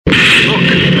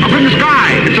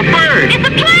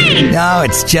No,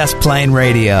 it's Just Plain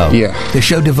Radio. Yeah. The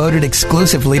show devoted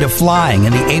exclusively to flying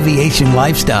and the aviation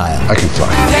lifestyle. I can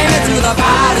fly. Take me to the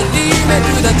pilot, lead me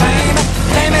to the train.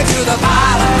 Take me to the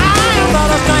pilot, I'm not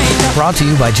a stranger. Brought to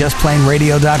you by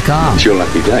JustPlaneRadio.com. It's your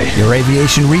lucky day. Your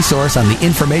aviation resource on the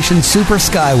information super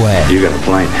skyway. You got a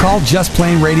plane. Call Just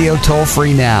Plain Radio toll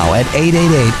free now at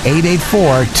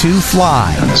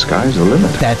 888-884-2FLY. And the sky's the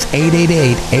limit. That's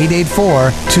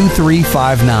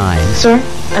 888-884-2359. Sir,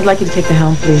 I'd like you to take the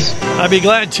helm, please. I'd be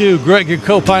glad to. Greg, your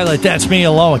co-pilot. That's me,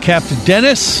 along with Captain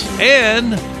Dennis,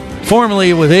 and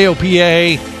formerly with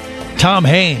AOPA, Tom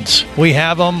Haynes. We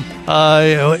have him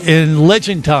in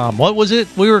Legend Tom. What was it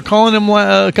we were calling him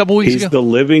a couple weeks ago? He's the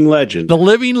living legend. The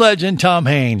living legend, Tom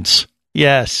Haynes.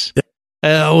 Yes.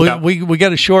 We got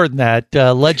to shorten that.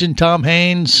 Legend Tom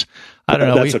Haynes. I don't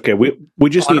know. That's okay. We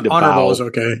just need to honorable bow. is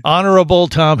okay. Honorable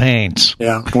Tom Haynes.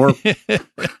 Yeah.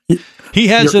 He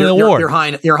has an award. Your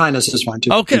Highness is fine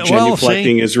too. Okay,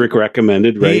 Genuflecting is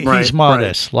recommended, right? He's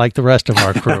modest, like the rest of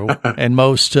our crew and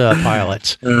most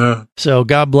pilots. Yeah. So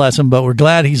God bless him. But we're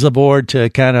glad he's aboard to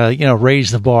kind of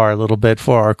raise the bar a little bit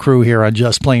for our crew here on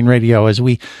Just Plain Radio as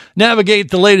we navigate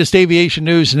the latest aviation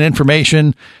news and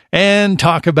information and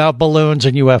talk about balloons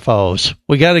and UFOs.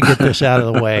 We got to get this out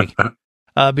of the way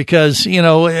because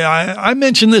I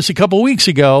mentioned this a couple weeks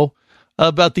ago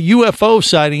about the UFO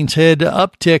sightings had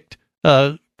upticked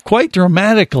quite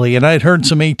dramatically, and I'd heard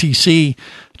some ATC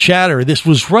chatter. This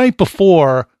was right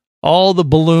before all the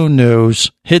balloon news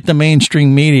hit the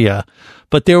mainstream media,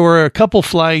 but there were a couple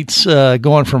flights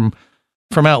going from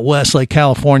out west, like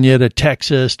California to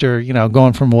Texas, or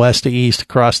going from west to east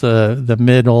across the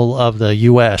middle of the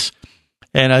U.S.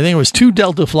 And I think it was 2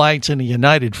 Delta flights and a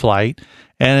United flight.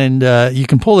 And you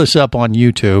can pull this up on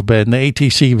YouTube. And the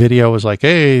ATC video was like,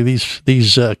 hey,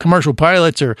 these commercial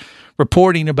pilots are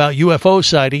reporting about UFO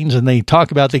sightings, and they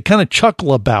kind of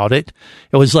chuckle about it.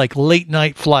 It was like late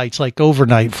night flights, like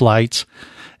overnight flights.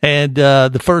 And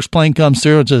the first plane comes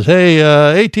through and says, hey,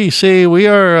 ATC, we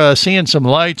are seeing some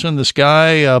lights in the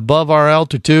sky above our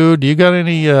altitude. Do you got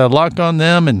any lock on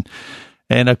them?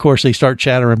 And of course, they start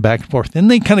chattering back and forth. And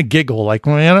they kind of giggle like,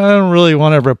 man, I don't really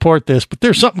want to report this, but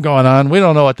there's something going on. We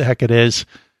don't know what the heck it is,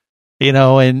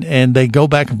 and they go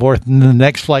back and forth. And the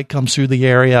next flight comes through the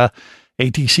area.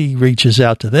 ATC reaches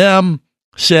out to them,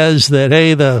 says that,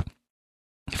 hey, the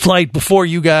flight before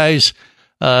you guys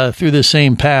through the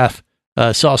same path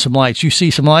saw some lights. You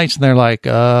see some lights? And they're like,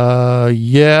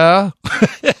 yeah.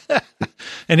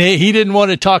 And he didn't want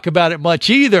to talk about it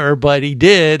much either, but he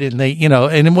did. And they,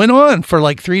 and it went on for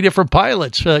like 3 different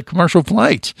pilots, commercial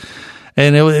flights.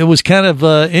 And it was kind of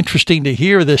interesting to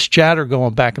hear this chatter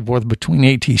going back and forth between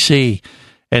ATC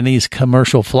and these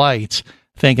commercial flights,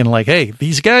 thinking like, hey,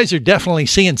 these guys are definitely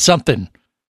seeing something.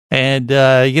 And,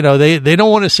 they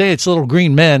don't want to say it's little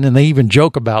green men. And they even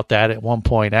joke about that at one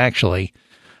point, actually.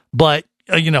 But,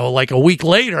 like a week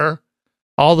later,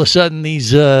 all of a sudden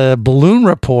these balloon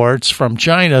reports from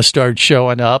China start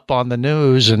showing up on the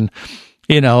news, and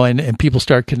people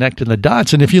start connecting the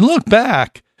dots. And if you look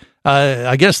back,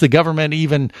 I guess the government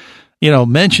even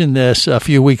mentioned this a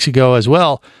few weeks ago as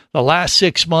well. The last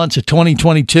 6 months of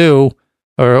 2022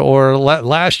 or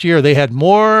last year, they had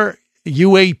more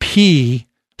UAP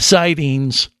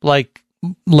sightings, like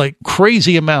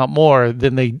crazy amount more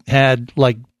than they had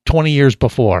like 20 years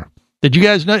before. Did you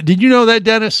guys know? Did you know that,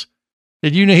 Dennis?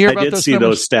 Did you hear about those numbers? I did see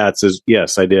those stats.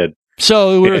 Yes, I did.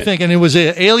 So we were thinking it was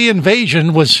an alien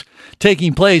invasion was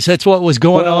taking place. That's what was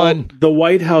going on. The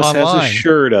White House online has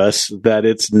assured us that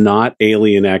it's not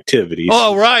alien activities.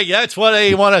 Oh, right. That's what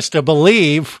they want us to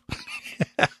believe.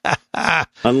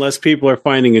 Unless people are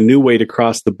finding a new way to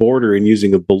cross the border and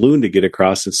using a balloon to get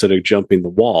across instead of jumping the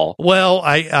wall. Well,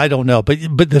 I don't know.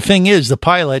 But the thing is, the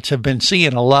pilots have been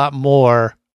seeing a lot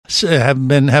more, have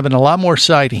been having a lot more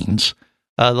sightings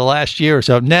the last year or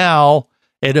so. Now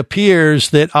it appears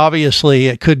that obviously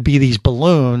it could be these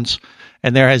balloons,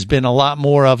 and there has been a lot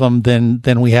more of them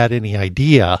than we had any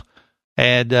idea.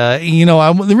 And,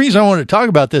 the reason I wanted to talk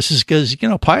about this is because,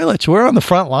 pilots, we're on the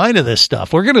front line of this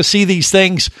stuff. We're going to see these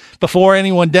things before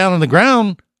anyone down on the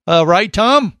ground. Right,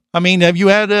 Tom? I mean, have you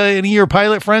had any of your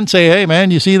pilot friends say, hey,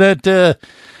 man, you see that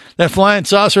flying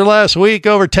saucer last week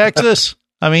over Texas?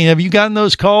 I mean, have you gotten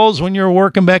those calls when you're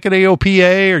working back at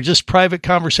AOPA, or just private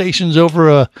conversations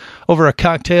over a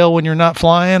cocktail when you're not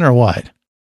flying, or what?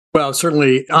 Well,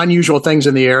 certainly unusual things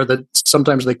in the air that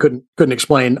sometimes they couldn't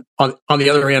explain. On the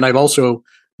other hand, I've also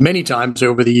many times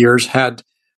over the years had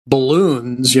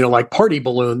balloons, like party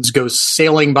balloons, go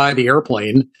sailing by the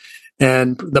airplane.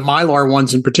 And the Mylar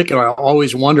ones in particular, I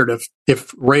always wondered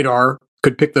if radar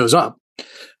could pick those up.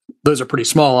 those are pretty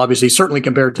small, obviously, certainly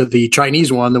compared to the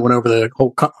Chinese one that went over the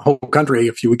whole country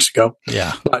a few weeks ago.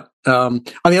 Yeah. But on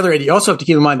the other hand, you also have to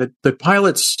keep in mind that the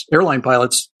airline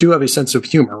pilots do have a sense of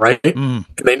humor, right?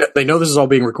 They know this is all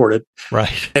being recorded.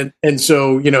 Right. And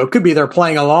so, it could be they're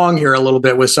playing along here a little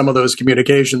bit with some of those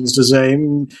communications to say,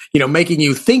 making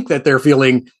you think that they're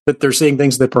feeling that they're seeing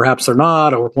things that perhaps they're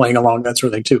not, or playing along, that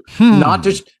sort of thing too.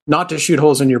 Not to shoot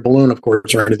holes in your balloon, of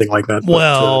course, or anything like that.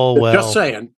 Well, just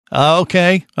saying.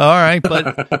 Okay. All right.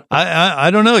 But I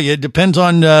don't know. It depends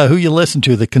on who you listen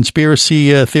to, the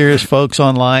conspiracy theorist folks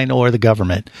online or the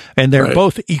government. And they're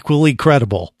both equally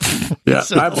credible. Yeah,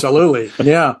 absolutely.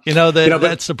 Yeah.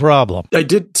 That's the problem. I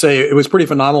did say it was pretty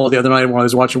phenomenal the other night when I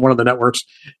was watching one of the networks,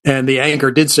 and the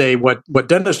anchor did say what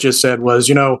Dennis just said was,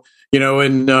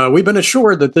 and we've been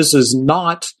assured that this is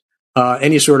not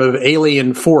any sort of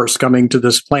alien force coming to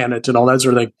this planet and all that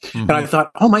sort of thing. Mm-hmm. And I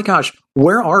thought, oh my gosh,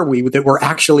 where are we that we're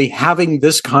actually having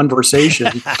this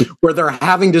conversation where they're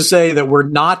having to say that we're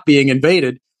not being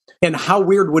invaded? And how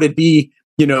weird would it be,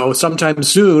 sometime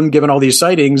soon, given all these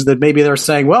sightings, that maybe they're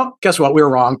saying, well, guess what? We were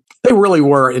wrong. They really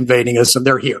were invading us and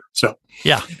they're here. So.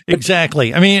 Yeah,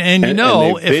 exactly. I mean, and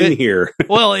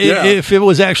if it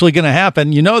was actually going to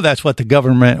happen, that's what the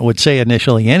government would say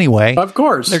initially anyway. Of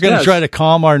course. They're going to try to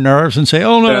calm our nerves and say,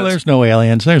 oh, no, there's no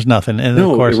aliens. There's nothing. And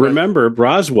of course, remember,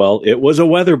 Roswell, it was a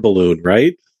weather balloon,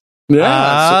 right?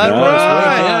 Yeah.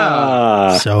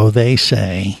 So they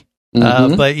say.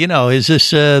 Mm-hmm. But, is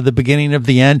this the beginning of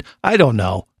the end? I don't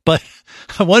know. But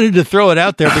I wanted to throw it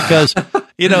out there because,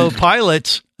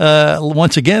 pilots,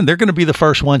 once again, they're going to be the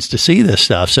first ones to see this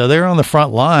stuff. So they're on the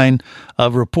front line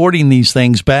of reporting these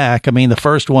things back. I mean, the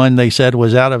first one they said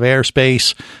was out of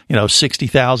airspace,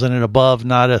 60,000 and above,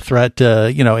 not a threat to,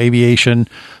 aviation.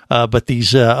 But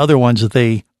these other ones that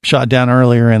they shot down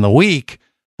earlier in the week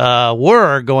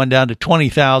were going down to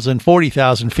 20,000,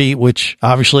 40,000 feet, which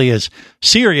obviously is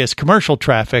serious commercial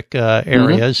traffic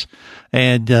areas. Mm-hmm.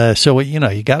 And so,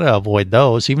 you got to avoid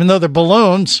those, even though they're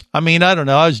balloons. I mean, I don't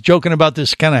know. I was joking about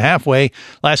this kind of halfway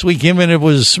last week, even if it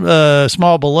was a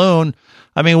small balloon.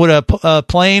 I mean, would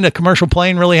a commercial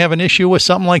plane really have an issue with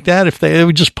something like that? If they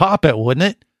would just pop it,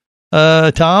 wouldn't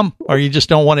it, Tom? Or you just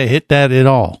don't want to hit that at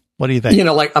all? What do you think?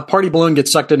 Like a party balloon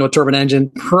gets sucked into a turbine engine,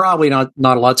 probably not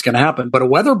a lot's going to happen. But a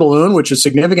weather balloon, which is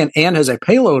significant and has a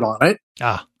payload on it,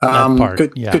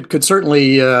 could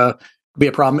certainly be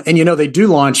a problem. And they do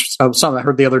launch some. I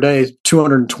heard the other day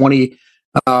 220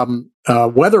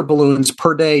 weather balloons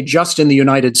per day just in the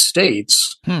United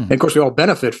States. And of course, we all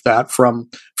benefit from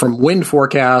wind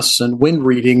forecasts and wind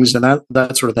readings and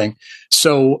that sort of thing.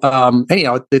 So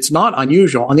anyhow, it's not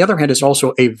unusual. On the other hand, it's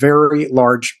also a very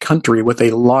large country with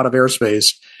a lot of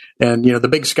airspace. And the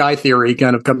big sky theory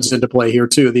kind of comes into play here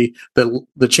too.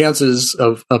 The chances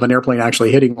of an airplane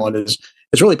actually hitting one is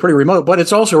really pretty remote. But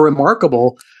it's also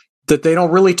remarkable that they don't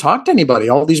really talk to anybody.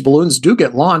 All these balloons do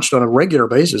get launched on a regular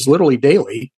basis, literally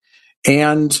daily,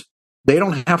 and they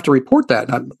don't have to report that.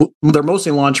 They're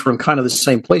mostly launched from kind of the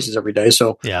same places every day.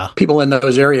 So people in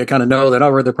those areas kind of know that,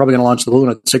 they're probably going to launch the balloon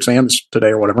at 6 a.m. today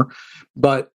or whatever.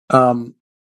 But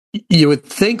you would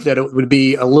think that it would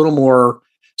be a little more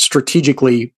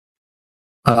strategically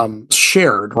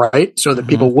shared, right? So that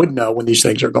people would know when these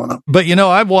things are going up. But,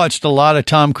 I've watched a lot of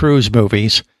Tom Cruise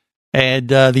movies. And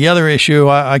the other issue,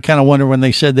 I kind of wonder when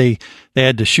they said they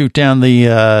had to shoot down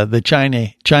the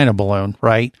China balloon,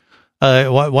 right?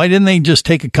 Why didn't they just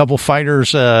take a couple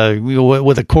fighters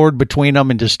with a cord between them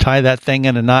and just tie that thing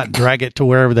in a knot and drag it to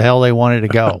wherever the hell they wanted to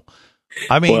go?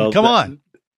 I mean, come on.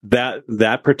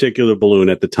 That particular balloon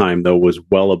at the time, though, was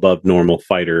well above normal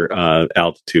fighter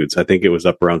altitudes. I think it was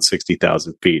up around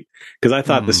 60,000 feet. Because I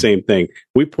thought the same thing.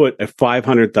 We put a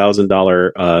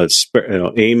 $500,000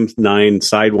 AIM-9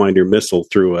 Sidewinder missile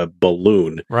through a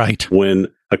balloon, right? When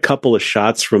a couple of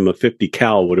shots from a 50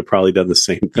 cal would have probably done the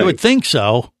same thing. You would think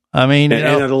so. I mean,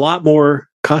 and a lot more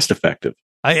cost effective.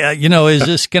 Is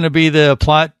this going to be the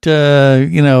plot,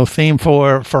 theme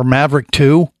for Maverick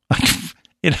 2?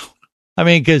 I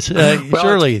mean, because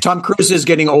surely Tom Cruise is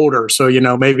getting older, so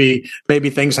maybe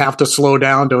things have to slow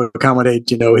down to accommodate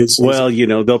his. Well,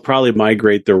 they'll probably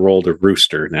migrate their role to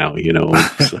Rooster now.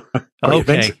 So.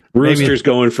 Okay, Rooster's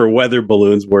going for weather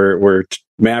balloons, where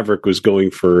Maverick was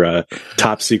going for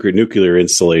top secret nuclear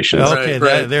installations. Okay,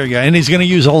 right. There you go. And he's going to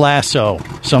use a lasso,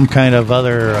 some kind of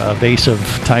other evasive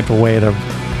type of way to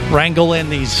wrangle in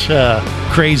these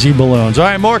crazy balloons. All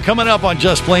right, more coming up on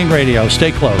Just Plain Radio.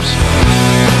 Stay close.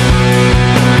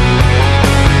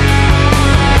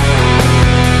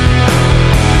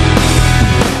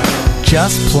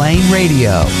 Just Plain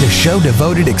Radio, the show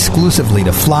devoted exclusively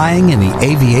to flying and the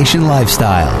aviation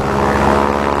lifestyle.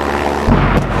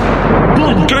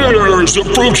 Who dares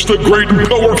approach the great and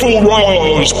powerful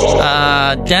Roz?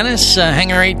 Dennis,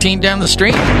 Hangar 18 down the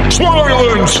street.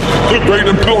 Silence! The great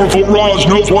and powerful Roz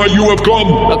knows why you have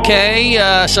come. Okay,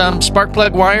 some spark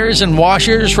plug wires and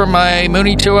washers for my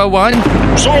Mooney 201.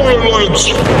 Silence!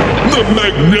 The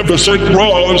magnificent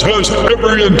Roz has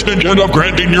every intention of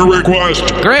granting your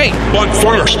request. Great. But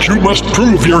first, you must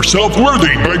prove yourself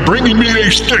worthy by bringing me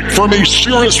a stick from a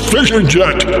Cirrus Vision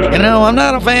Jet. You know, I'm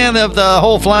not a fan of the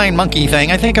whole flying monkey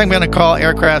thing. I think I'm going to call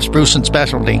Aircraft Spruce and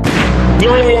Specialty.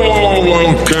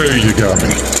 Oh, okay, you got me.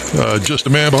 Just a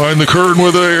man behind the curtain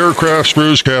with an Aircraft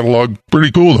Spruce catalog.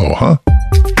 Pretty cool, though, huh?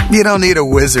 You don't need a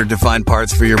wizard to find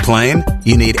parts for your plane.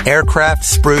 You need Aircraft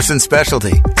Spruce and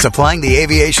Specialty, supplying the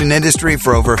aviation industry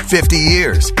for over 50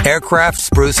 years. Aircraft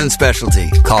Spruce and Specialty.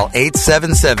 Call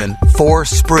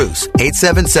 877-4SPRUCE,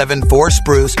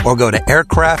 877-4SPRUCE, or go to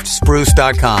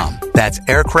aircraftspruce.com. That's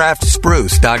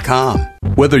aircraftspruce.com.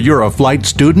 Whether you're a flight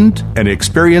student, an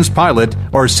experienced pilot,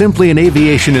 or simply an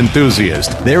aviation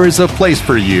enthusiast, there is a place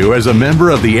for you as a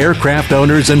member of the Aircraft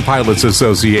Owners and Pilots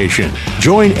Association.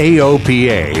 Join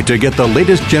AOPA to get the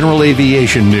latest general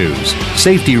aviation news,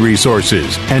 safety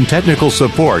resources, and technical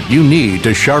support you need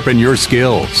to sharpen your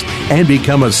skills and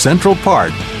become a central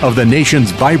part of the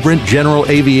nation's vibrant general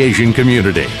aviation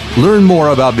community. Learn more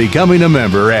about becoming a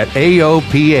member at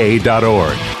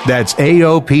AOPA.org. That's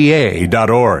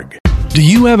AOPA.org. Do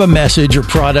you have a message or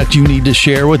product you need to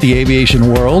share with the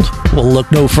aviation world? Well, look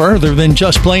no further than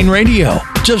Just Plain Radio.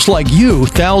 Just like you,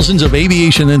 thousands of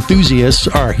aviation enthusiasts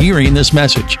are hearing this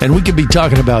message, and we could be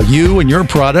talking about you and your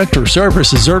product or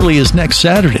service as early as next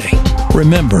Saturday.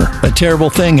 Remember, a terrible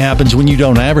thing happens when you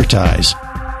don't advertise.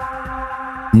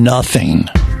 Nothing.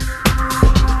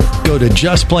 Go to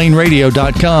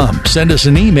justplainradio.com, send us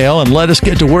an email, and let us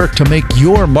get to work to make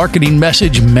your marketing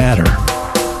message matter.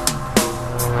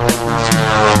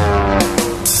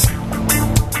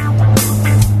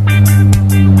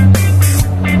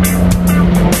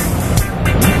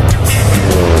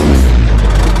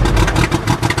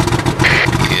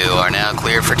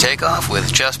 For takeoff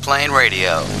with Just Plain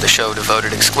Radio, the show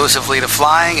devoted exclusively to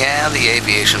flying and the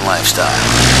aviation lifestyle.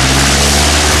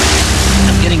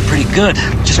 I'm getting pretty good.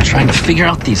 Just trying to figure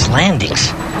out these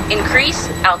landings. Increase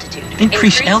altitude.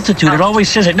 Increase altitude. It always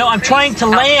says it. No, I'm trying to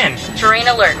land. Terrain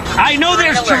alert. I know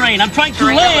there's terrain. I'm trying to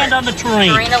land on the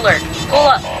terrain. Terrain alert. Pull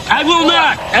up. I will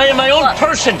not. I am my own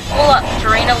person. Pull up.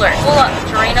 Terrain alert. Pull up.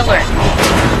 Terrain alert.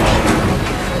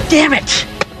 Damn it.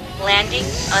 Landing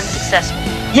unsuccessful.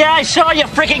 Yeah, I saw you,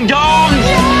 freaking dog! Fly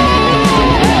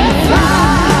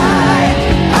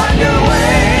on your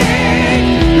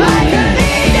wing like an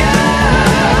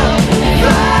eagle.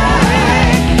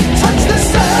 Fly, touch the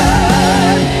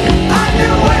sun on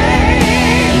your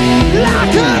wing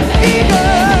like an eagle.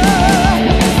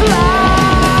 Fly.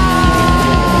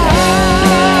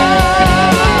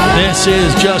 This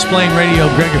is Just Plain Radio.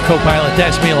 Greg, your co-pilot.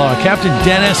 That's me along. Captain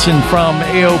Dennis, and from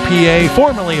AOPA,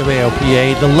 formerly of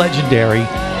AOPA, the legendary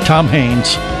Tom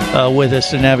Haynes, with us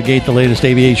to navigate the latest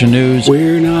aviation news.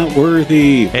 We're not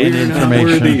worthy. And We're information.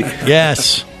 Not worthy.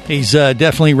 Yes, he's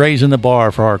definitely raising the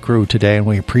bar for our crew today, and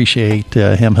we appreciate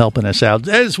him helping us out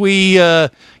as we,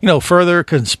 further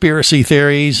conspiracy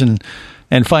theories and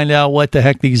find out what the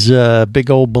heck these big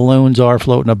old balloons are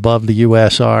floating above the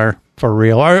U.S. are. For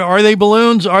real. Are they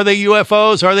balloons? Are they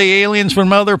UFOs? Are they aliens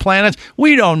from other planets?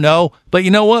 We don't know. But you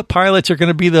know what? Pilots are going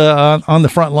to be on the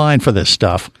front line for this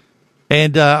stuff.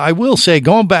 And I will say,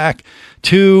 going back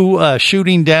to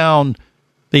shooting down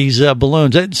these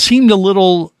balloons, it seemed a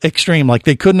little extreme. Like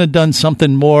they couldn't have done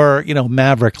something more,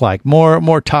 Maverick-like,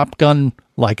 more Top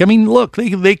Gun-like. I mean, look,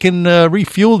 they can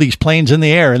refuel these planes in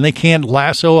the air, and they can't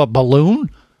lasso a balloon?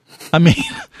 I mean,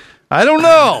 I don't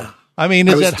know. I mean,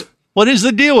 what is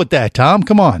the deal with that, Tom?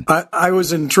 Come on. I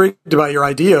was intrigued about your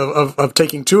idea of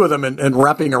taking two of them and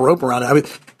wrapping a rope around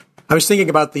it. I was thinking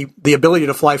about the ability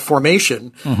to fly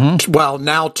formation while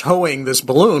now towing this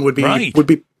balloon would be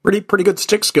pretty good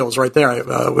stick skills right there.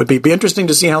 It would be interesting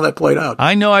to see how that played out.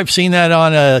 I know I've seen that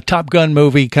on a Top Gun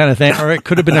movie kind of thing, or it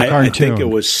could have been a cartoon. I think it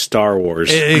was Star Wars.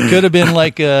 It could have been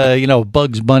like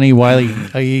Bugs Bunny, Wile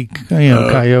E.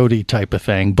 Coyote type of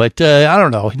thing. But I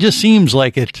don't know. It just seems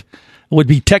like it would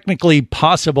be technically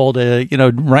possible to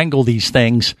wrangle these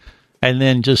things and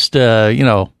then just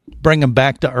bring them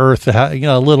back to Earth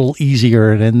a little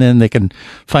easier, and then they can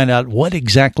find out what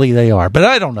exactly they are. But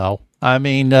I don't know. I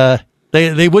mean,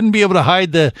 they wouldn't be able to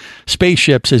hide the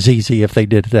spaceships as easy if they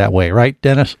did it that way, right,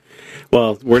 Dennis?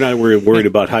 Well, we're not worried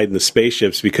about hiding the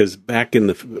spaceships because back in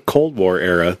the Cold War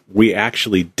era, we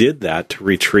actually did that to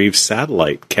retrieve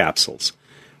satellite capsules.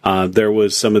 There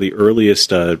was some of the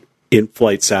earliest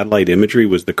in-flight satellite imagery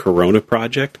was the Corona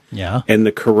project. Yeah. And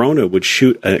the Corona would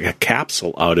shoot a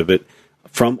capsule out of it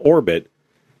from orbit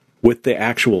with the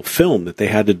actual film that they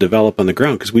had to develop on the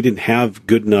ground because we didn't have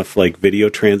good enough like video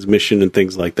transmission and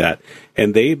things like that.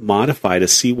 And they modified a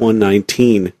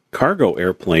C-119 cargo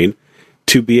airplane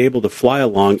to be able to fly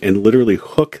along and literally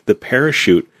hook the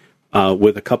parachute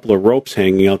with a couple of ropes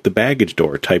hanging out the baggage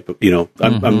door type of,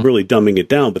 I'm really dumbing it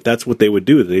down, but that's what they would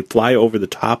do. They'd fly over the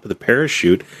top of the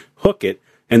parachute, hook it,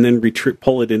 and then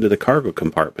pull it into the cargo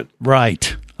compartment.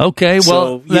 Right. Okay.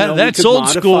 Well, so, that's old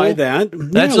school. That.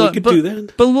 That's we could do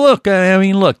that. But look,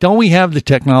 don't we have the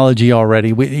technology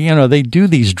already? They do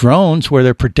these drones where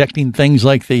they're protecting things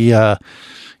like the,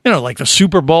 like the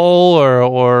Super Bowl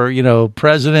or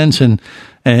presidents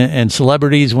and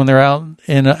celebrities when they're out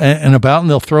and about, and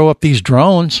they'll throw up these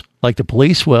drones like the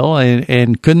police will.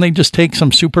 And couldn't they just take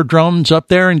some super drones up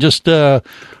there and just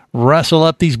wrestle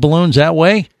up these balloons that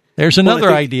way? There's another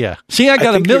idea. See, I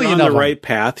got a million of them. You're on the right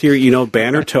path here.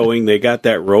 Banner towing, they got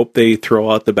that rope they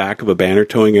throw out the back of a banner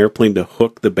towing airplane to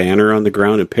hook the banner on the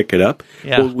ground and pick it up.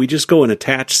 Yeah. Well, we just go and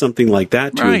attach something like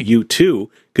that to a U-2,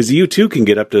 because the U-2 can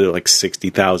get up to like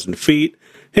 60,000 feet,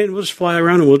 and we'll just fly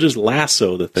around and we'll just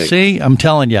lasso the thing. See, I'm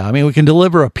telling you. We can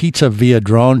deliver a pizza via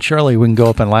drone. Surely we can go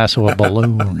up and lasso a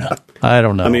balloon. I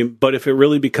don't know. But if it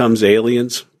really becomes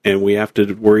aliens and we have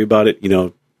to worry about it,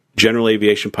 general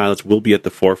aviation pilots will be at the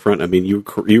forefront.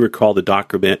 You recall the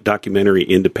documentary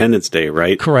Independence Day,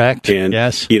 right? Correct. And,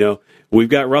 yes. We've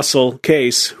got Russell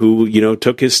Case, who,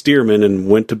 took his Stearman and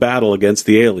went to battle against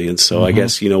the aliens. So I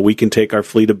guess, we can take our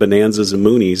fleet of Bonanzas and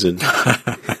Moonies and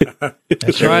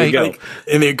that's there right. we go.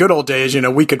 In the good old days,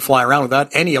 we could fly around without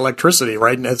any electricity,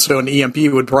 right? And so an EMP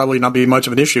would probably not be much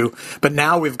of an issue. But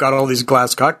now we've got all these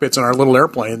glass cockpits in our little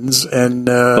airplanes, and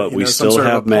but we still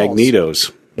have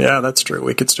magnetos. Yeah, that's true.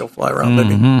 We could still fly around,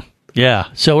 maybe. Yeah.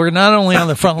 So we're not only on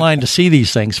the front line to see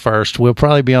these things first, we'll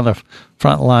probably be on the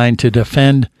front line to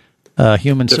defend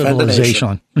human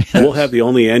civilization. We'll have the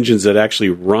only engines that actually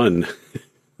run.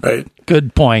 Right.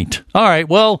 Good point. All right.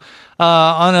 Well,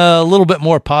 on a little bit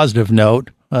more positive note,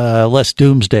 less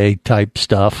doomsday type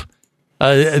stuff,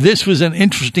 this was an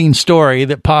interesting story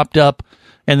that popped up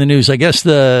in the news. I guess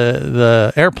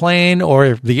the airplane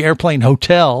or the airplane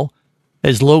hotel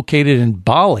is located in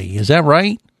Bali. Is that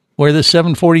right? Where the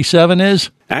 747 is?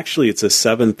 Actually, it's a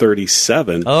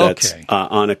 737 that's Okay.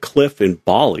 on a cliff in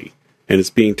Bali, and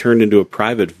it's being turned into a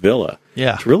private villa.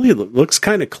 Yeah. It really looks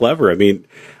kind of clever.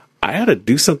 I had to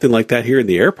do something like that here in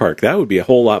the air park. That would be a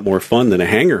whole lot more fun than a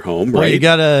hangar home, right? Well, you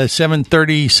got a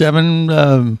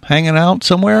 737 hanging out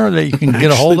somewhere that you can get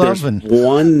a hold of? And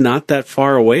one not that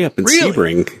far away up in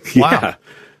Sebring. Wow. Yeah.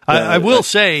 I will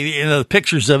say, the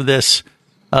pictures of this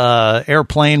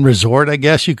airplane resort, I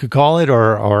guess you could call it,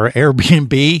 or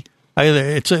Airbnb.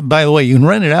 It's by the way, you can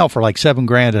rent it out for like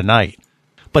 $7,000 a night.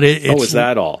 But is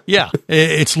that all? Yeah,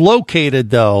 it's located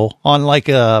though on like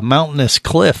a mountainous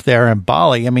cliff there in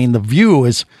Bali. The view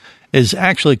is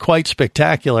actually quite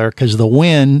spectacular because the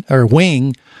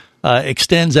wing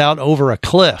extends out over a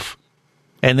cliff,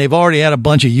 and they've already had a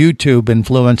bunch of YouTube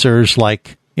influencers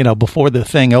before the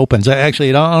thing opens. Actually,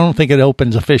 I don't think it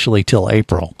opens officially till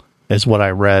April, is what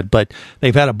I read. But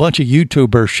they've had a bunch of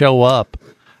YouTubers show up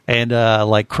and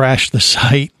crash the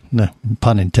site, no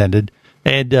pun intended,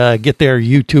 and get their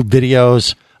YouTube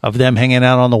videos of them hanging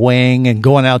out on the wing and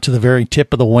going out to the very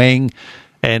tip of the wing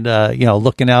and,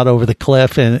 looking out over the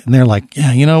cliff. And they're like,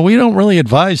 yeah, we don't really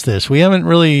advise this. We haven't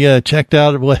really checked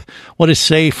out what is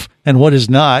safe and what is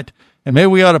not. And maybe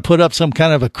we ought to put up some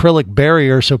kind of acrylic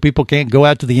barrier so people can't go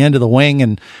out to the end of the wing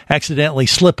and accidentally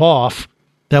slip off.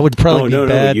 That would probably be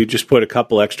bad. No. You just put a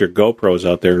couple extra GoPros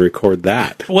out there and record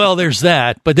that. Well, there's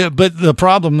that. But the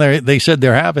problem they said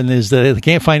they're having is that they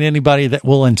can't find anybody that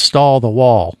will install the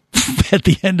wall at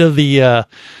the end of the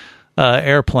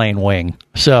airplane wing.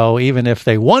 So even if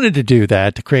they wanted to do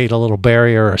that, to create a little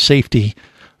barrier or safety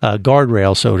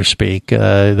guardrail, so to speak,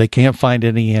 they can't find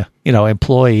any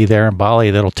employee there in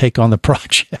Bali that'll take on the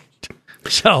project.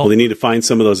 So they need to find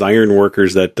some of those iron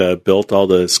workers that built all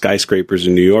the skyscrapers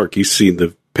in New York. You've seen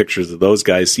the pictures of those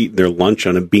guys eating their lunch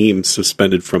on a beam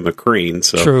suspended from a crane.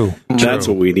 So True. That's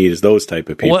what we need, is those type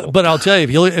of people. Well, but I'll tell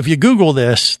you, if you Google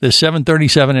this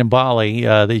 737 in Bali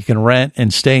that you can rent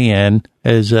and stay in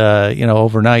as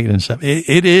overnight and stuff,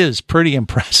 it is pretty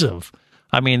impressive.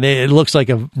 It looks like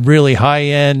a really high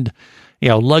end,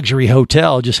 luxury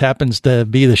hotel. It just happens to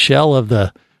be the shell of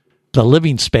the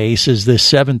living space is this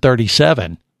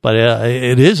 737. But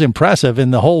it is impressive,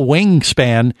 and the whole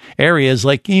wingspan area is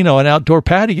like, an outdoor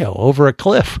patio over a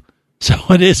cliff. So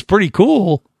it is pretty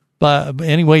cool. But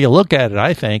any way you look at it,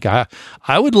 I think I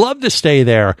would love to stay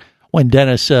there. when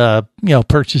Dennis,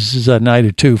 purchases a night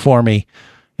or two for me,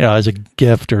 as a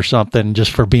gift or something,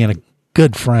 just for being a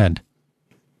good friend.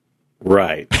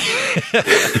 Right.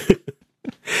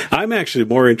 I'm actually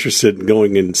more interested in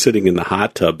going and sitting in the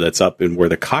hot tub that's up in where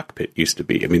the cockpit used to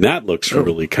be. I mean, that looks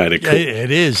really kind of cool.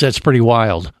 It is. That's pretty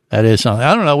wild. That is something.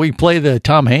 I don't know. We play the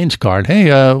Tom Haynes card.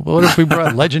 Hey, what if we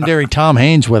brought legendary Tom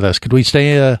Haynes with us? Could we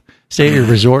stay at your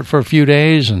resort for a few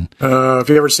days? And if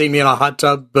you ever see me in a hot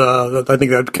tub, I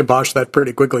think that'd kibosh that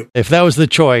pretty quickly. If that was the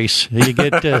choice, you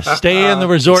get to stay in the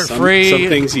resort free. Some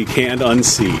things you can't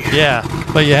unsee. Yeah,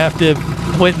 but you have to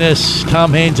witness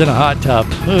Tom Haynes in a hot tub.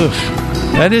 Oof.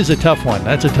 That is a tough one.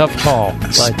 That's a tough call.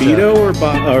 Speedo or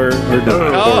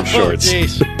shorts?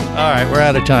 Geez. All right, we're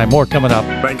out of time. More coming up.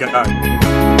 Thank God.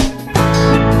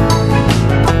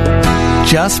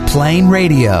 Just Plain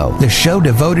Radio, the show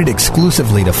devoted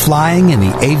exclusively to flying and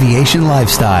the aviation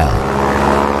lifestyle.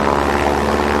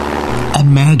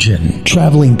 Imagine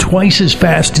traveling twice as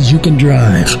fast as you can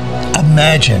drive.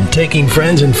 Imagine taking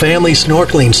friends and family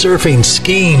snorkeling, surfing,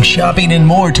 skiing, shopping, and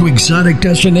more to exotic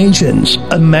destinations.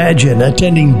 Imagine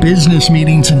attending business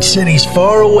meetings in cities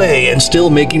far away and still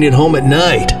making it home at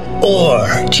night. Or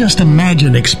just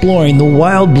imagine exploring the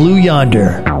wild blue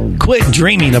yonder. Quit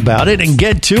dreaming about it and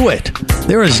get to it.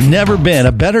 There has never been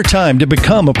a better time to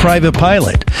become a private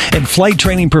pilot, and Flight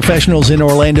Training Professionals in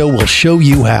Orlando will show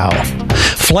you how.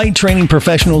 Flight Training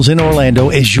Professionals in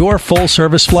Orlando is your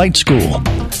full-service flight school.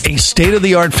 A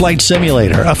state-of-the-art flight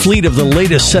simulator, a fleet of the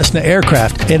latest Cessna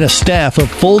aircraft, and a staff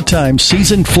of full-time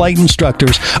seasoned flight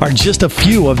instructors are just a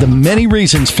few of the many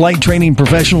reasons Flight Training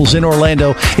Professionals in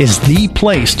Orlando is the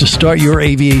place to start your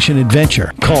aviation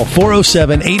adventure. Call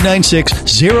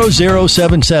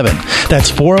 407-896-0077. That's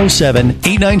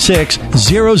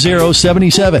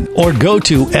 407-896-0077. Or go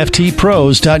to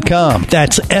ftpros.com.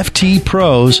 That's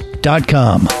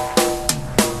ftpros.com.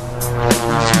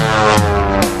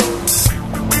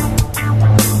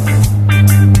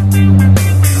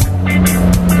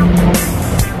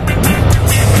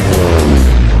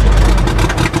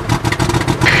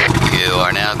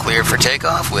 For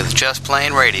takeoff with Just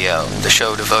Plain Radio, the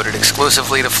show devoted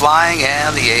exclusively to flying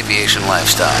and the aviation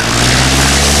lifestyle.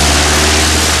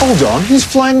 Hold on, who's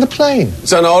flying the plane?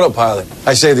 It's on autopilot.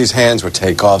 I say these hands were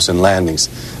takeoffs and landings.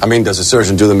 I mean, does a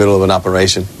surgeon do the middle of an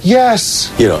operation? Yes.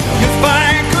 You don't know.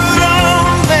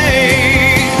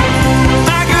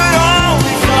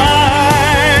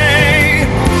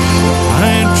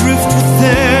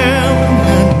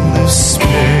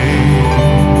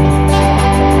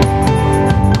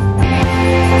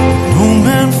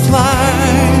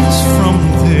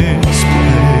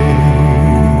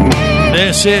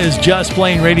 This is Just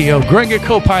Plain Radio. Greg, your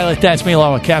co-pilot, that's me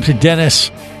along with Captain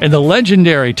Dennis and the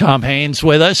legendary Tom Haynes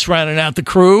with us, rounding out the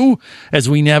crew as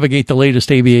we navigate the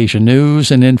latest aviation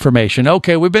news and information.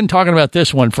 Okay, we've been talking about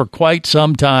this one for quite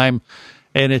some time,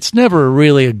 and it's never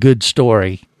really a good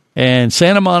story. And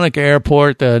Santa Monica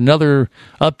Airport, another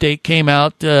update came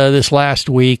out this last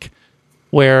week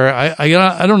where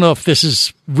I don't know if this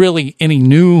is really any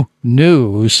new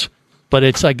news, but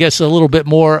it's, I guess, a little bit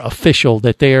more official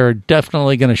that they are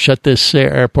definitely going to shut this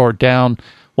airport down,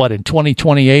 in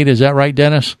 2028? Is that right,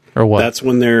 Dennis? Or what? That's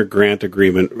when their grant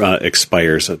agreement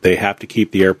expires. They have to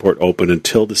keep the airport open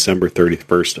until December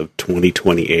 31st of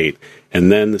 2028,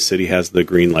 and then the city has the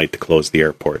green light to close the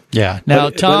airport. Yeah. Now,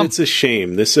 Tom... But it's a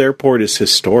shame. This airport is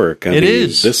historic. It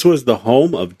is. This was the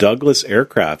home of Douglas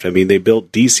Aircraft. I mean, they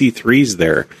built DC-3s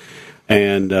there.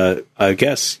 And I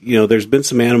guess, there's been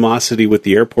some animosity with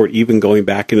the airport even going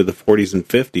back into the 40s and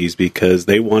 50s because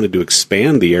they wanted to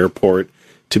expand the airport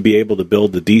to be able to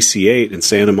build the DC-8, and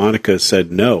Santa Monica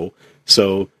said no.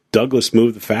 So Douglas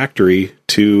moved the factory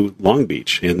to Long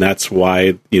Beach, and that's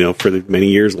why, for many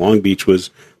years, Long Beach was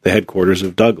the headquarters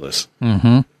of Douglas.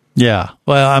 Mm-hmm. Yeah.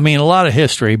 Well, I mean, a lot of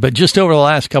history, but just over the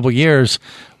last couple of years,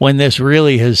 when this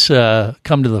really has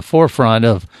come to the forefront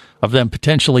of them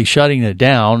potentially shutting it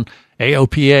down,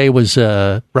 AOPA was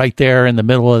right there in the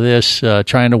middle of this,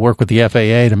 trying to work with the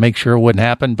FAA to make sure it wouldn't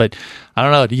happen. But I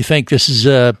don't know. Do you think this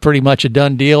is pretty much a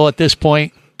done deal at this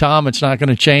point, Tom? It's not going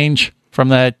to change from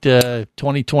that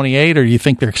 2028, or do you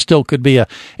think there still could be a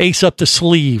ace up the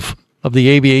sleeve of the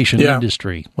aviation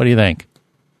industry? What do you think?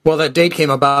 Well, that date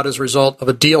came about as a result of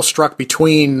a deal struck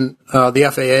between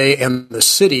the FAA and the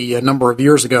city a number of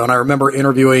years ago. And I remember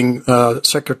interviewing the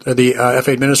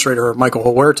FAA administrator, Michael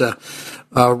Huerta,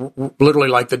 literally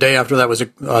like the day after that was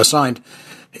signed.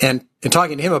 And in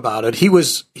talking to him about it, he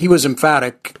was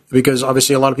emphatic because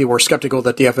obviously a lot of people were skeptical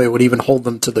that the FAA would even hold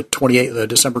them to the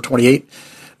December 28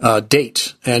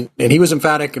 date. And he was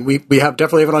emphatic, and we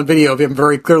definitely have it on video of him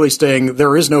very clearly saying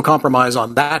there is no compromise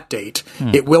on that date.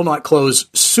 It will not close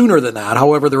sooner than that.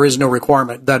 However, there is no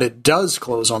requirement that it does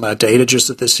close on that date. It's just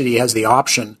that the city has the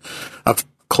option of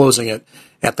closing it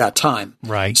at that time.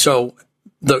 Right. So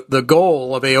the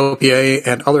goal of AOPA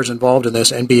and others involved in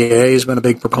this, NBA has been a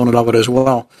big proponent of it as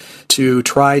well, to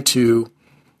try to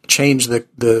change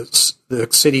the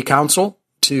city council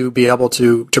to be able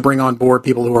to bring on board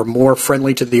people who are more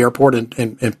friendly to the airport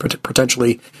and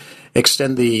potentially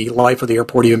extend the life of the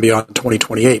airport even beyond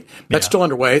 2028. That's still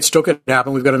underway. It still could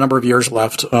happen. We've got a number of years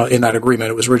left in that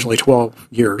agreement. It was originally 12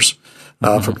 years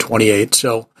from 28.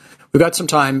 So we've got some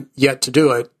time yet to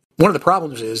do it. One of the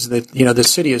problems is that, the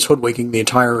city is hoodwinking the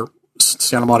entire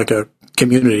Santa Monica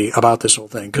community about this whole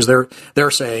thing, because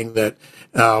they're saying that,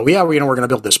 we're going to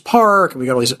build this park and we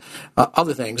got all these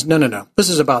other things. No. This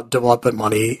is about development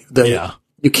money.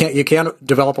 You can't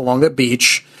develop along the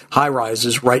beach high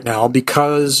rises right now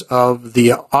because of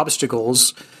the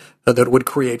obstacles that it would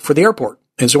create for the airport.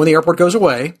 And so when the airport goes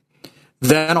away,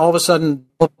 then all of a sudden,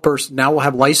 developers now will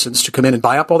have license to come in and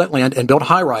buy up all that land and build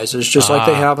high rises, just like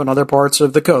they have in other parts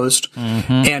of the coast.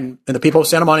 And the people of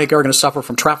Santa Monica are going to suffer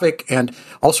from traffic and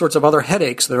all sorts of other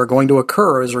headaches that are going to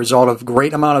occur as a result of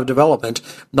great amount of development,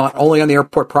 not only on the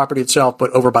airport property itself, but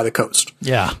over by the coast.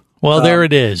 Yeah. Well, there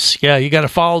it is. Yeah, you got to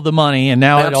follow the money, and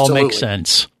now it all makes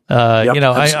sense.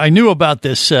 I knew about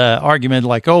this argument,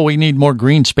 like, we need more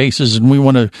green spaces, and we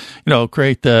want to,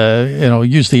 create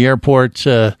use the airport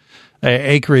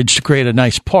acreage to create a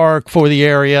nice park for the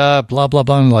area, blah, blah,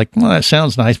 blah. I'm like, well, that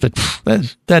sounds nice, but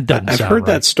that doesn't I've sound heard right.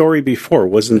 that story before.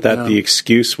 Wasn't that the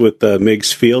excuse with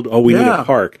Meigs Field? Oh, we need a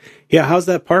park. Yeah, how's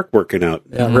that park working out?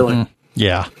 Yeah, really.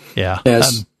 Yeah.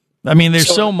 Yes.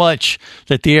 There's so much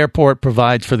that the airport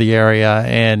provides for the area,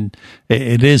 and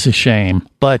it is a shame.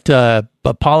 But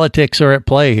politics are at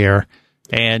play here.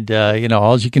 And,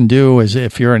 all you can do is,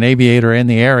 if you're an aviator in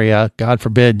the area, God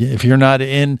forbid, if you're not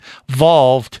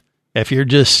involved, if you're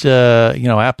just,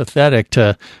 apathetic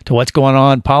to what's going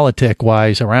on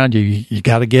politic-wise around you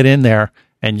got to get in there,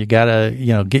 and you got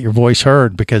to, get your voice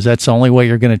heard, because that's the only way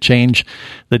you're going to change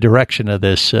the direction of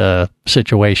this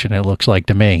situation, it looks like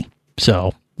to me.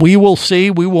 So we will see.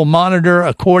 We will monitor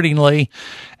accordingly.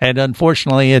 And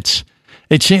unfortunately, it's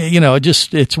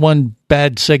one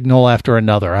bad signal after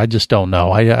another. I just don't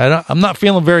know. I'm not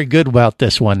feeling very good about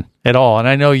this one at all. And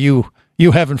I know you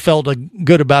haven't felt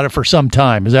good about it for some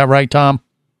time. Is that right, Tom?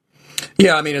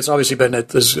 Yeah, it's obviously been,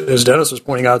 as Dennis was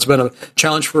pointing out, it's been a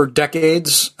challenge for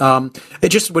decades. It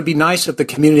just would be nice if the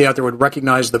community out there would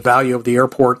recognize the value of the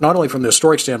airport, not only from the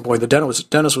historic standpoint that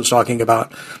Dennis was talking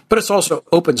about, but it's also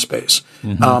open space.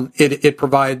 It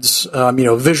provides,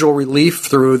 visual relief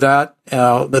through that.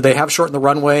 They have shortened the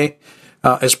runway.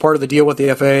 As part of the deal with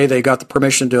the FAA, they got the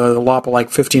permission to lop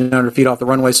like 1,500 feet off the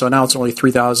runway, so now it's only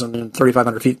 3,000 and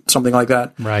 3,500 feet, something like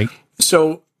that. Right.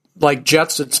 So, like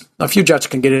jets, a few jets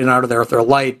can get in and out of there if they're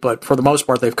light, but for the most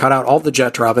part, they've cut out all the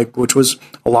jet traffic, which was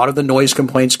a lot of the noise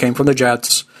complaints came from the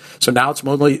jets. So now it's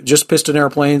mostly just piston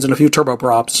airplanes and a few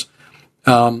turboprops.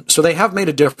 So they have made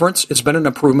a difference. It's been an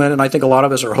improvement, and I think a lot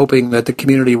of us are hoping that the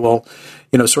community will,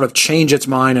 sort of change its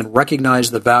mind and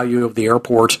recognize the value of the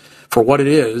airport for what it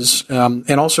is.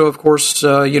 And also, of course,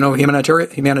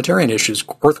 humanitarian issues,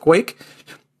 earthquake,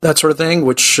 that sort of thing,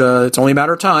 which it's only a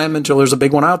matter of time until there's a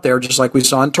big one out there, just like we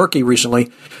saw in Turkey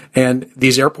recently. And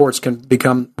these airports can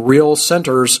become real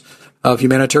centers of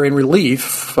humanitarian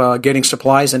relief, getting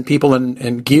supplies and people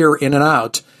and gear in and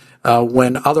out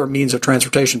when other means of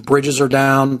transportation, bridges are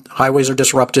down, highways are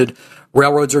disrupted,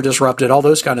 railroads are disrupted, all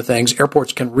those kind of things.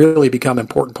 Airports can really become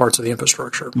important parts of the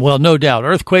infrastructure. Well, no doubt.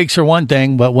 Earthquakes are one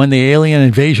thing, but when the alien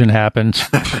invasion happens,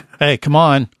 hey, come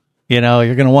on. You're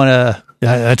going to want to...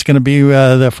 that's going to be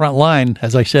the front line,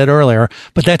 as I said earlier,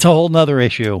 but that's a whole nother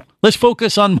issue. Let's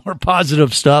focus on more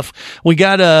positive stuff. We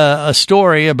got a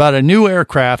story about a new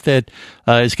aircraft that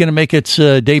is going to make its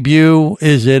debut.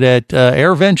 Is it at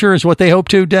AirVenture is what they hope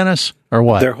to, Dennis, or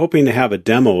what? They're hoping to have a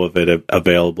demo of it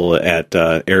available at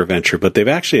AirVenture, but they've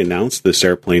actually announced this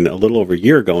airplane a little over a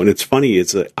year ago. And it's funny,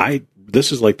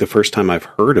 this is like the first time I've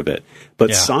heard of it.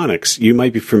 But Sonics, you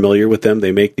might be familiar with them.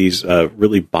 They make these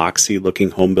really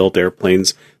boxy-looking home-built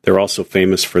airplanes. They're also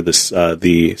famous for the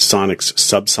Sonics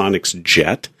Subsonics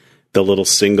jet, the little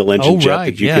single-engine jet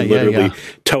that you can literally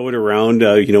tow it around,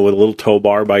 with a little tow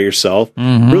bar by yourself.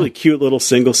 Mm-hmm. Really cute little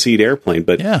single-seat airplane.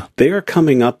 But they are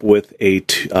coming up with a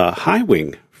high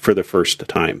wing for the first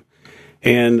time.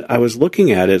 And I was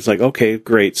looking at it, it's like, okay,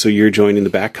 great, so you're joining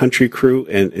the backcountry crew,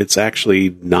 and it's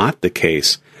actually not the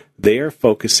case. They are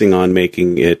focusing on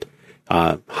making it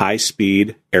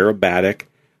high-speed, aerobatic,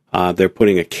 They're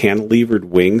putting a cantilevered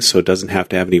wing so it doesn't have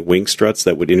to have any wing struts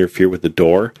that would interfere with the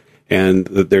door. And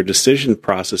their decision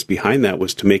process behind that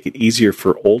was to make it easier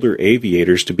for older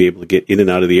aviators to be able to get in and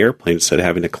out of the airplane instead of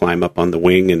having to climb up on the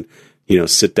wing and,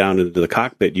 sit down into the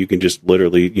cockpit. You can just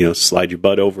literally, slide your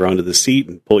butt over onto the seat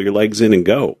and pull your legs in and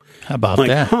go. How about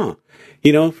that?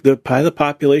 The pilot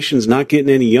population's not getting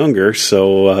any younger,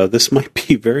 so this might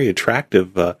be very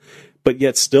attractive. But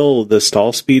yet still, the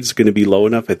stall speed's going to be low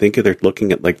enough. I think they're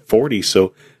looking at like 40,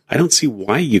 so I don't see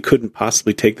why you couldn't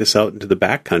possibly take this out into the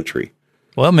backcountry.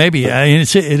 Well, maybe.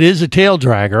 It is a tail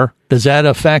dragger. Does that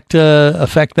affect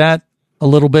that a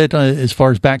little bit as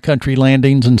far as backcountry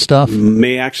landings and stuff?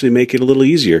 May actually make it a little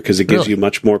easier because it gives you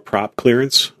much more prop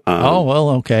clearance.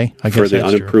 Okay. I guess for the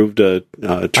that's unimproved.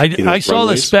 I saw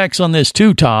the specs on this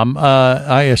too, Tom.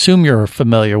 I assume you're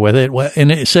familiar with it,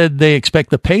 and it said they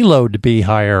expect the payload to be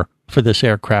higher for this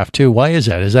aircraft too. Why is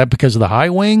that? Is that because of the high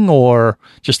wing, or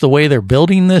just the way they're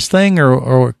building this thing,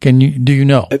 or do you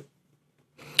know?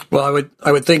 Well,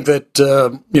 I would think that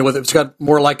it's got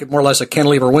more or less a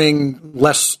cantilever wing,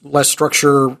 less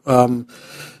structure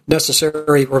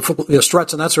necessary, or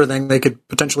struts and that sort of thing. They could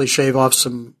potentially shave off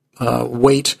some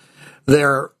weight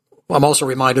there. I'm also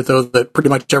reminded, though, that pretty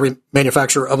much every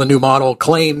manufacturer of a new model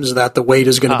claims that the weight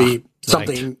is going to be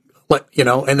something. Right.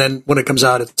 And then when it comes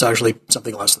out, it's actually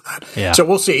something less than that. Yeah. So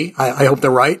we'll see. I hope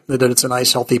they're right, that it's a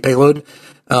nice, healthy payload.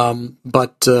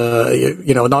 But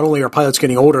not only are pilots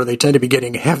getting older, they tend to be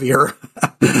getting heavier.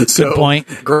 So good point.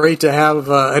 Great to have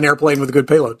an airplane with a good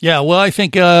payload. Yeah, well, I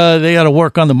think they got to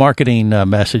work on the marketing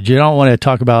message. You don't want to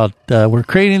talk about we're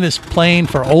creating this plane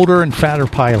for older and fatter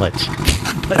pilots.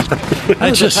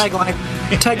 There's just a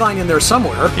tagline in there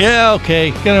somewhere. Yeah,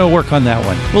 okay. Going to work on that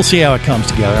one. We'll see how it comes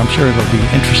together. I'm sure it'll be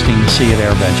interesting to see at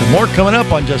AirVenture. More coming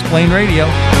up on Just Plain Radio.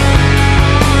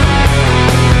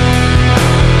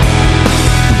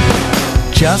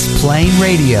 Just Plain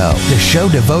Radio, the show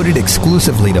devoted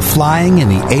exclusively to flying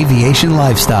and the aviation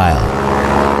lifestyle.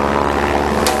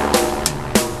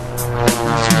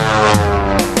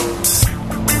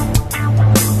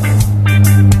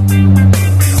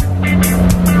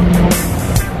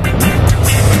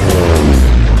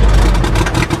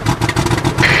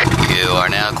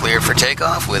 For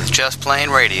takeoff with Just Plain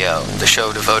Radio, the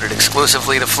show devoted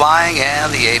exclusively to flying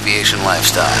and the aviation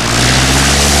lifestyle.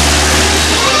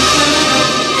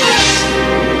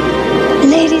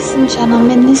 Ladies and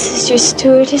gentlemen, this is your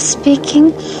stewardess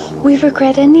speaking. We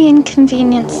regret any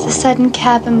inconvenience the sudden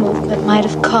cabin movement might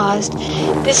have caused.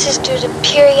 This is due to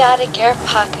periodic air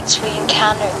pockets we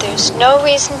encountered. There's no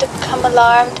reason to become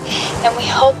alarmed, and we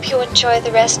hope you enjoy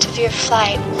the rest of your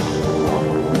flight.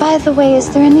 By the way,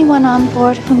 is there anyone on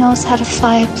board who knows how to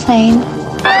fly a plane?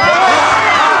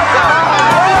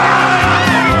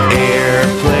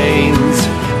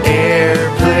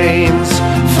 Airplanes,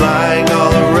 flying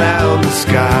all around the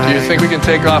sky. Do you think we can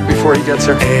take off before he gets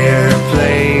here?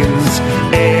 Airplanes,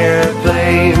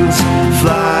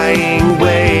 flying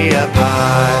way up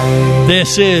high.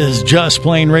 This is Just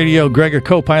Plain Radio. Gregor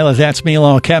co-pilot, that's me,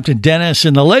 along with Captain Dennis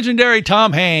and the legendary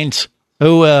Tom Haynes,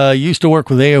 who used to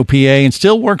work with AOPA and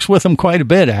still works with them quite a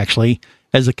bit, actually,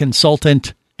 as a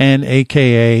consultant and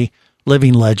AKA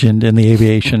living legend in the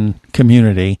aviation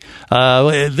community.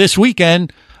 This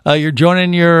weekend, you're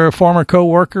joining your former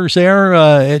co-workers there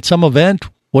at some event.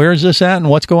 Where is this at and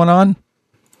what's going on?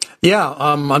 Yeah,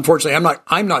 unfortunately,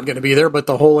 I'm not going to be there, but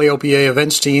the whole AOPA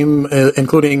events team,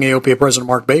 including AOPA President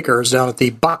Mark Baker, is down at the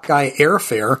Buckeye Air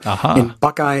Fair in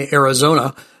Buckeye,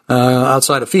 Arizona.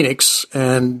 Outside of Phoenix,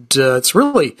 and it's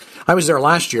really, I was there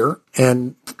last year,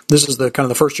 and this is the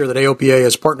first year that AOPA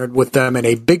has partnered with them in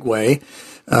a big way.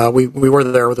 We were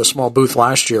there with a small booth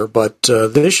last year, but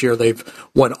this year they've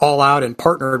went all out and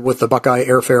partnered with the Buckeye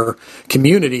Airfare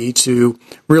community to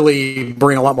really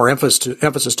bring a lot more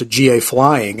emphasis to GA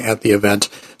flying at the event.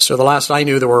 So the last I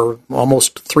knew, there were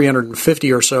almost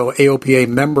 350 or so AOPA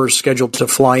members scheduled to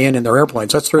fly in their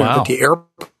airplanes. That's 350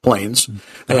 airplanes,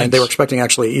 and they were expecting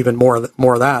actually even more of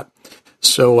that.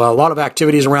 So a lot of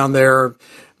activities around there.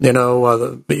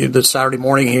 The Saturday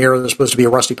morning here, there's supposed to be a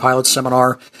Rusty Pilot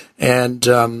seminar, and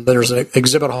there's an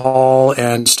exhibit hall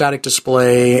and static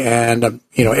display and,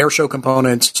 air show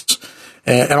components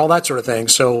and all that sort of thing.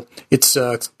 So it's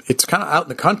kind of out in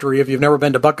the country. If you've never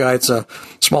been to Buckeye, it's a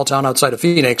small town outside of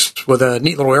Phoenix with a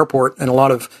neat little airport and a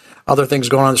lot of other things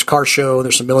going on. There's a car show.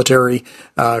 There's some military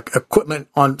equipment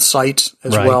on site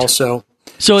as well. So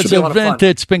it's an event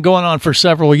that's been going on for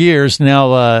several years now.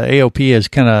 AOPA has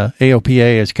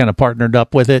kind of partnered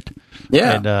up with it,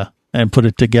 and put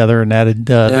it together and added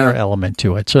their element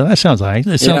to it. So that sounds nice.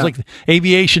 It sounds like the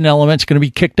aviation element's going to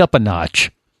be kicked up a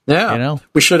notch. Yeah, you know,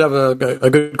 we should have a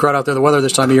good crowd out there. The weather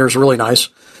this time of year is really nice,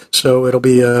 so it'll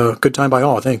be a good time by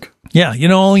all, I think. Yeah,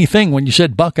 only thing when you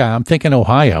said Buckeye, I'm thinking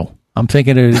Ohio. I'm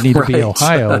thinking it would need to be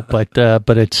Ohio,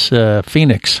 but it's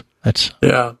Phoenix. That's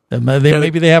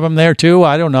maybe they have them there too.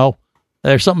 I don't know.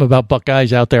 There's something about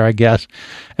Buckeyes out there, I guess,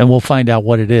 and we'll find out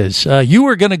what it is. You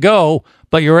were going to go,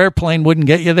 but your airplane wouldn't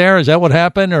get you there. Is that what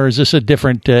happened, or is this a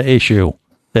different issue?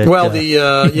 Our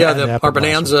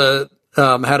Bonanza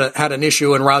had an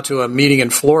issue en route to a meeting in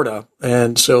Florida,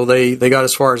 and so they got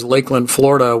as far as Lakeland,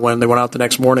 Florida, when they went out the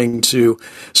next morning to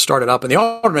start it up, and the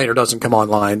alternator doesn't come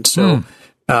online. So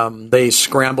they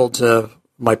scrambled to,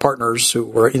 my partners who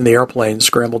were in the airplane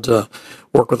scrambled to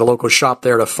work with a local shop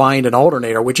there to find an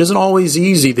alternator, which isn't always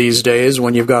easy these days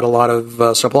when you've got a lot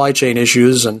of supply chain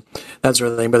issues and that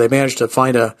sort of thing. But they managed to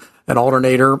find an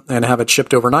alternator and have it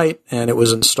shipped overnight, and it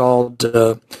was installed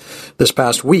this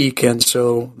past week. And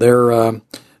so they're going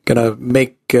to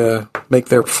make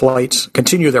their flights,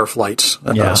 continue their flights.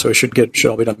 So it should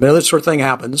all be done. Now, this sort of thing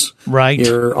happens. Right.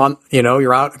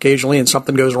 You're out occasionally and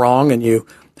something goes wrong, and you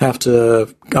have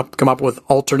to come up with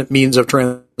alternate means of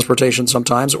transportation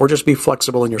sometimes, or just be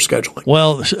flexible in your scheduling.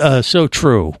 Well, so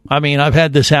true. I mean, I've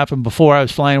had this happen before. I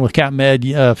was flying with Captain Ed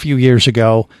a few years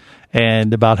ago,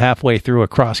 and about halfway through a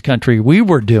cross country we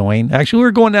were going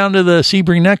down to the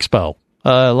Sebring Expo,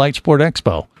 Light Sport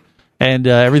Expo, and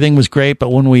everything was great. But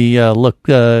when we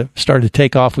started to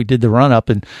take off, we did the run up,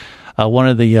 and one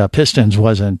of the pistons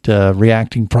wasn't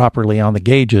reacting properly on the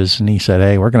gauges, and he said,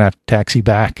 "Hey, we're going to have to taxi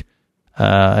back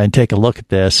and take a look at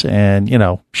this." And,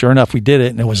 sure enough, we did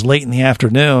it, and it was late in the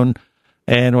afternoon.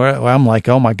 And I'm like,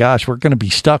 oh my gosh, we're going to be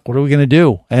stuck. What are we going to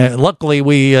do? And luckily,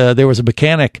 there was a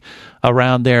mechanic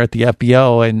around there at the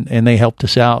FBO, and they helped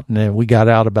us out. And we got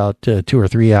out about 2 or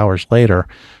 3 hours later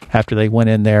after they went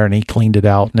in there and he cleaned it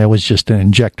out. And it was just an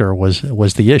injector was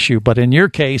the issue. But in your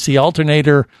case, the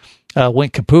alternator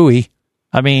went kapooey.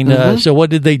 I mean, so what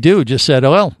did they do? Just said,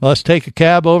 oh, well, let's take a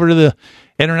cab over to the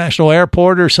international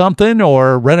airport or something,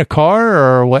 or rent a car,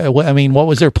 or what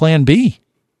was their plan B?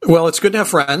 Well, it's good to have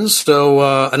friends.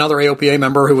 So another AOPA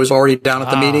member who was already down at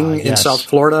the meeting in South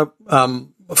Florida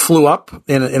flew up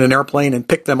in an airplane and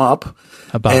picked them up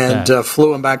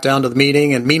flew them back down to the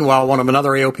meeting. And meanwhile,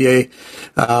 another AOPA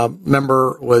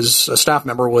staff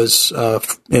member was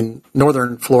in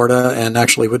northern Florida and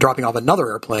actually was dropping off another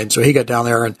airplane. So he got down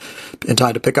there in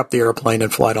time to pick up the airplane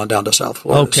and fly it on down to South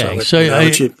Florida. Okay, so a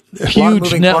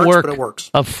huge network but it works.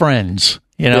 of friends.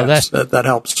 That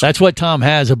helps. That's what Tom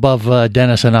has above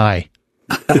Dennis and I.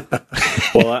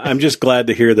 Well, I'm just glad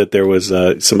to hear that there was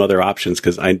some other options,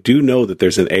 because I do know that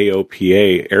there's an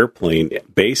AOPA airplane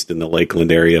based in the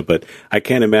Lakeland area, but I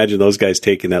can't imagine those guys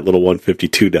taking that little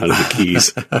 152 down to the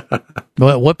Keys.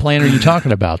 What plane are you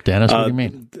talking about, Dennis? What do you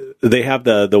mean? They have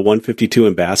the 152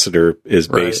 Ambassador is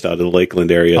based out of the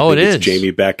Lakeland area. Oh, it's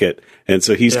Jamie Beckett, and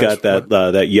so he's got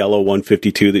that yellow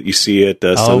 152 that you see at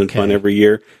Sun and Fun every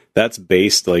year. That's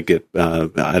based I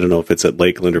don't know if it's at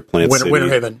Lakeland or Plant City. Winter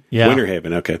Haven. Yeah. Winter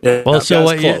Haven, okay. Yeah. Well, so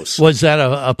was that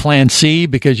a plan C,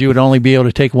 because you would only be able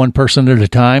to take one person at a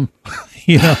time?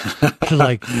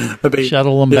 To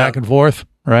shuttle them back and forth,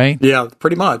 right? Yeah,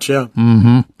 pretty much, yeah.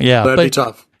 Mm-hmm. Yeah. That'd be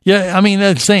tough. Yeah, I mean,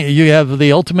 that's the thing. You have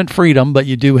the ultimate freedom, but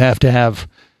you do have to have,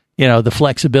 the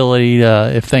flexibility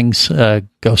if things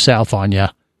go south on you.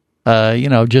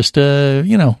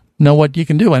 Know what you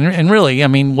can do. And really, I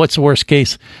mean, what's the worst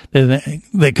case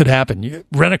that could happen? You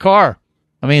rent a car.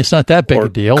 I mean, it's not that big a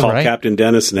deal, call right? Captain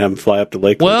Dennis and have him fly up to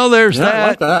Lakeland. Well, there's that. I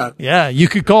like that. Yeah, you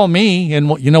could call me,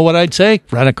 and you know what I'd say?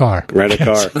 Rent a car. Rent a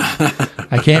car.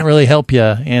 I can't really help you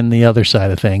in the other side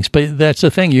of things, but that's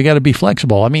the thing. You got to be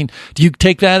flexible. I mean, do you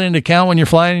take that into account when you're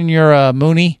flying in your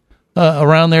Mooney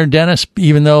around there, Dennis?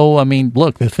 Even though, I mean,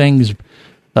 look, the thing's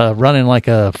running like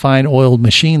a fine oiled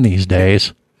machine these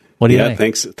days. What do you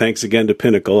think? Thanks again to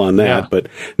Pinnacle on that. Yeah. But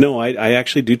no, I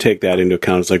actually do take that into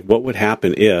account. It's like, what would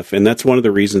happen if, and that's one of the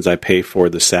reasons I pay for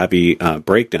the Savvy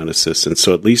breakdown assistance.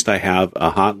 So at least I have a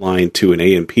hotline to an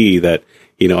A&P that,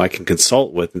 I can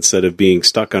consult with, instead of being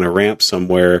stuck on a ramp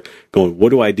somewhere going, what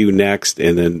do I do next?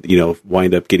 And then,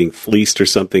 wind up getting fleeced or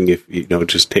something if,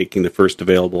 just taking the first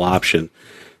available option.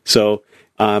 So,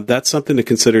 that's something to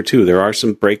consider too. There are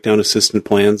some breakdown assistant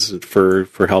plans for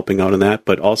helping out on that,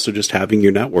 but also just having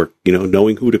your network,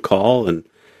 knowing who to call and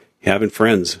having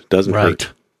friends doesn't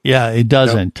hurt. Yeah, it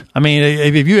doesn't. Yep. I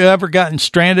mean, have you ever gotten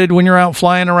stranded when you're out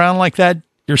flying around like that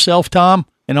yourself, Tom,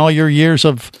 in all your years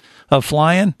of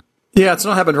flying? Yeah, it's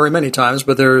not happened very many times,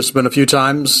 but there's been a few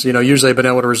times, usually I've been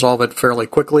able to resolve it fairly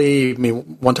quickly. I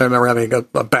mean, one time I remember having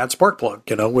a bad spark plug,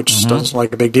 which doesn't sound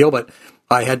like a big deal, but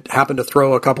I had happened to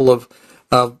throw a couple of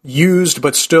used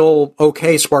but still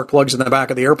okay spark plugs in the back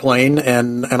of the airplane,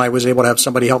 and I was able to have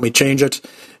somebody help me change it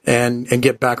and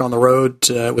get back on the road.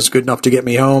 It was good enough to get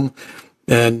me home.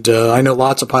 And I know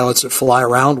lots of pilots that fly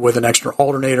around with an extra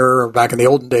alternator, or back in the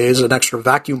olden days, an extra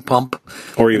vacuum pump,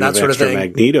 or even that sort of extra thing.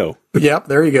 magneto. Yep,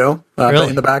 there you go. Really?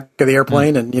 In the back of the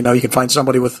airplane, and you can find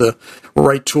somebody with the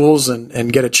right tools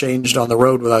and get it changed on the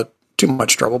road without too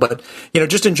much trouble. But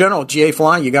just in general, GA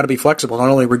flying, you got to be flexible, not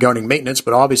only regarding maintenance,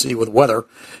 but obviously with weather.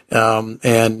 Like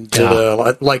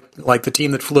the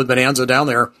team that flew Bonanza down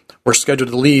there, were scheduled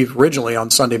to leave originally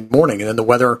on Sunday morning, and then the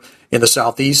weather in the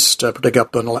southeast, particularly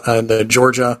up in the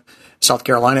Georgia, South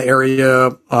Carolina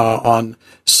area, on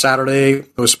Saturday,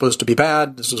 it was supposed to be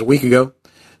bad. This was a week ago,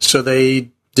 so they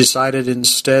decided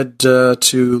instead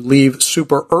to leave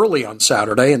super early on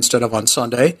Saturday instead of on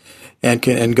Sunday,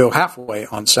 and go halfway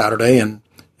on Saturday, and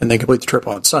then complete the trip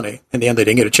on Sunday. In the end, they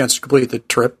didn't get a chance to complete the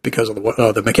trip because of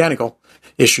the mechanical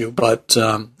issue. But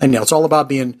it's all about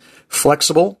being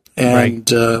flexible and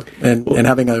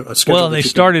having a schedule. Well, they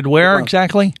started where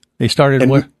exactly? They started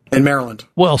where? In Maryland.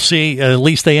 Well, see, at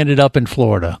least they ended up in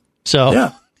Florida. So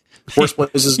yeah, worst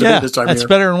places to be this time of year. That's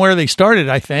better than where they started,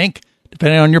 I think,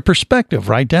 depending on your perspective,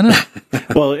 right, Dennis?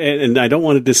 Well, and I don't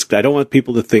want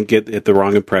people to get the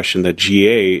wrong impression that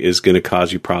GA is going to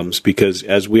cause you problems, because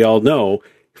as we all know,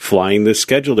 flying the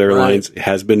scheduled airlines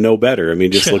has been no better. I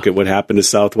mean, just look at what happened to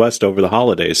Southwest over the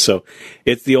holidays. So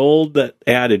it's the old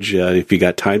adage, if you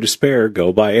got time to spare,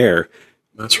 go by air.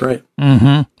 That's right.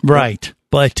 Mm-hmm. Right.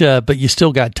 But you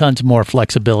still got tons more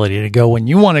flexibility to go when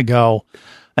you want to go.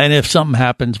 And if something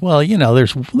happens, well,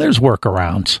 there's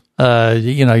workarounds.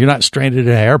 You're not stranded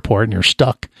at an airport and you're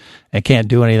stuck and can't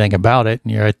do anything about it.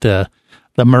 And you're at the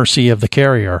mercy of the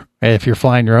carrier. If you're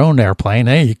flying your own airplane,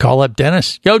 hey, you call up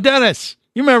Dennis. Yo, Dennis,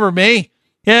 you remember me?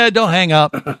 Yeah, don't hang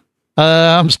up.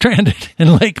 I'm stranded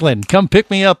in Lakeland. Come pick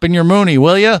me up in your Mooney,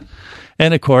 will you?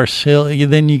 And of course,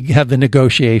 then you have the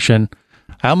negotiation.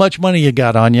 How much money you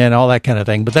got on you and all that kind of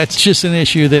thing. But that's just an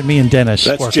issue that me and Dennis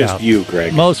work out. That's just you,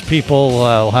 Greg. Most people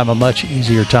will have a much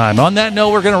easier time. On that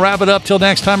note, we're going to wrap it up till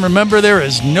next time. Remember, there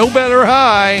is no better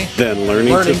high than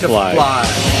learning to fly.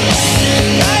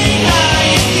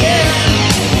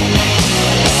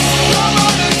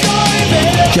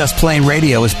 Just Plain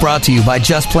Radio is brought to you by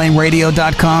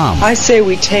JustPlainRadio.com. I say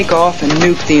we take off and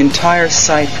nuke the entire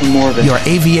site from orbit. Your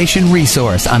aviation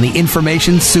resource on the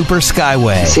information super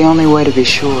skyway. It's the only way to be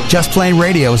sure. Just Plain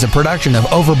Radio is a production of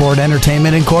Overboard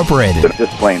Entertainment Incorporated.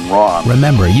 Just plain wrong.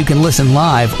 Remember, you can listen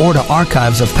live or to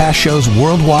archives of past shows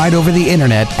worldwide over the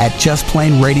internet at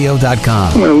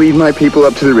JustPlainRadio.com. I'm going to leave my people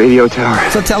up to the radio tower.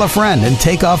 So tell a friend and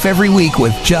take off every week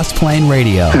with Just Plain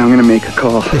Radio. I'm going to make a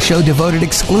call. The show devoted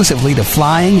exclusively to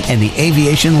flying and the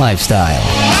aviation lifestyle.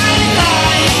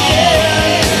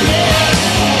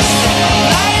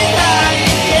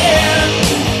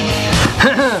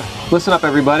 Listen up,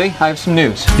 everybody. I have some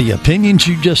news. The opinions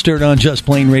you just heard on Just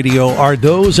Plain Radio are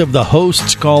those of the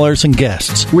hosts, callers, and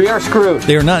guests. We are screwed.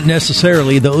 They are not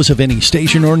necessarily those of any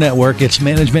station or network, its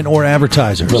management, or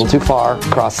advertisers. A little too far.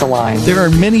 Cross the line. There are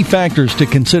many factors to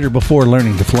consider before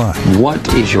learning to fly. What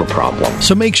is your problem?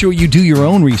 So make sure you do your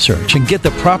own research and get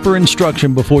the proper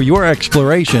instruction before your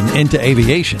exploration into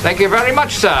aviation. Thank you very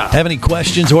much, sir. Have any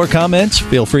questions or comments?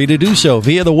 Feel free to do so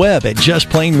via the web at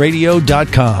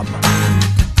JustPlainRadio.com.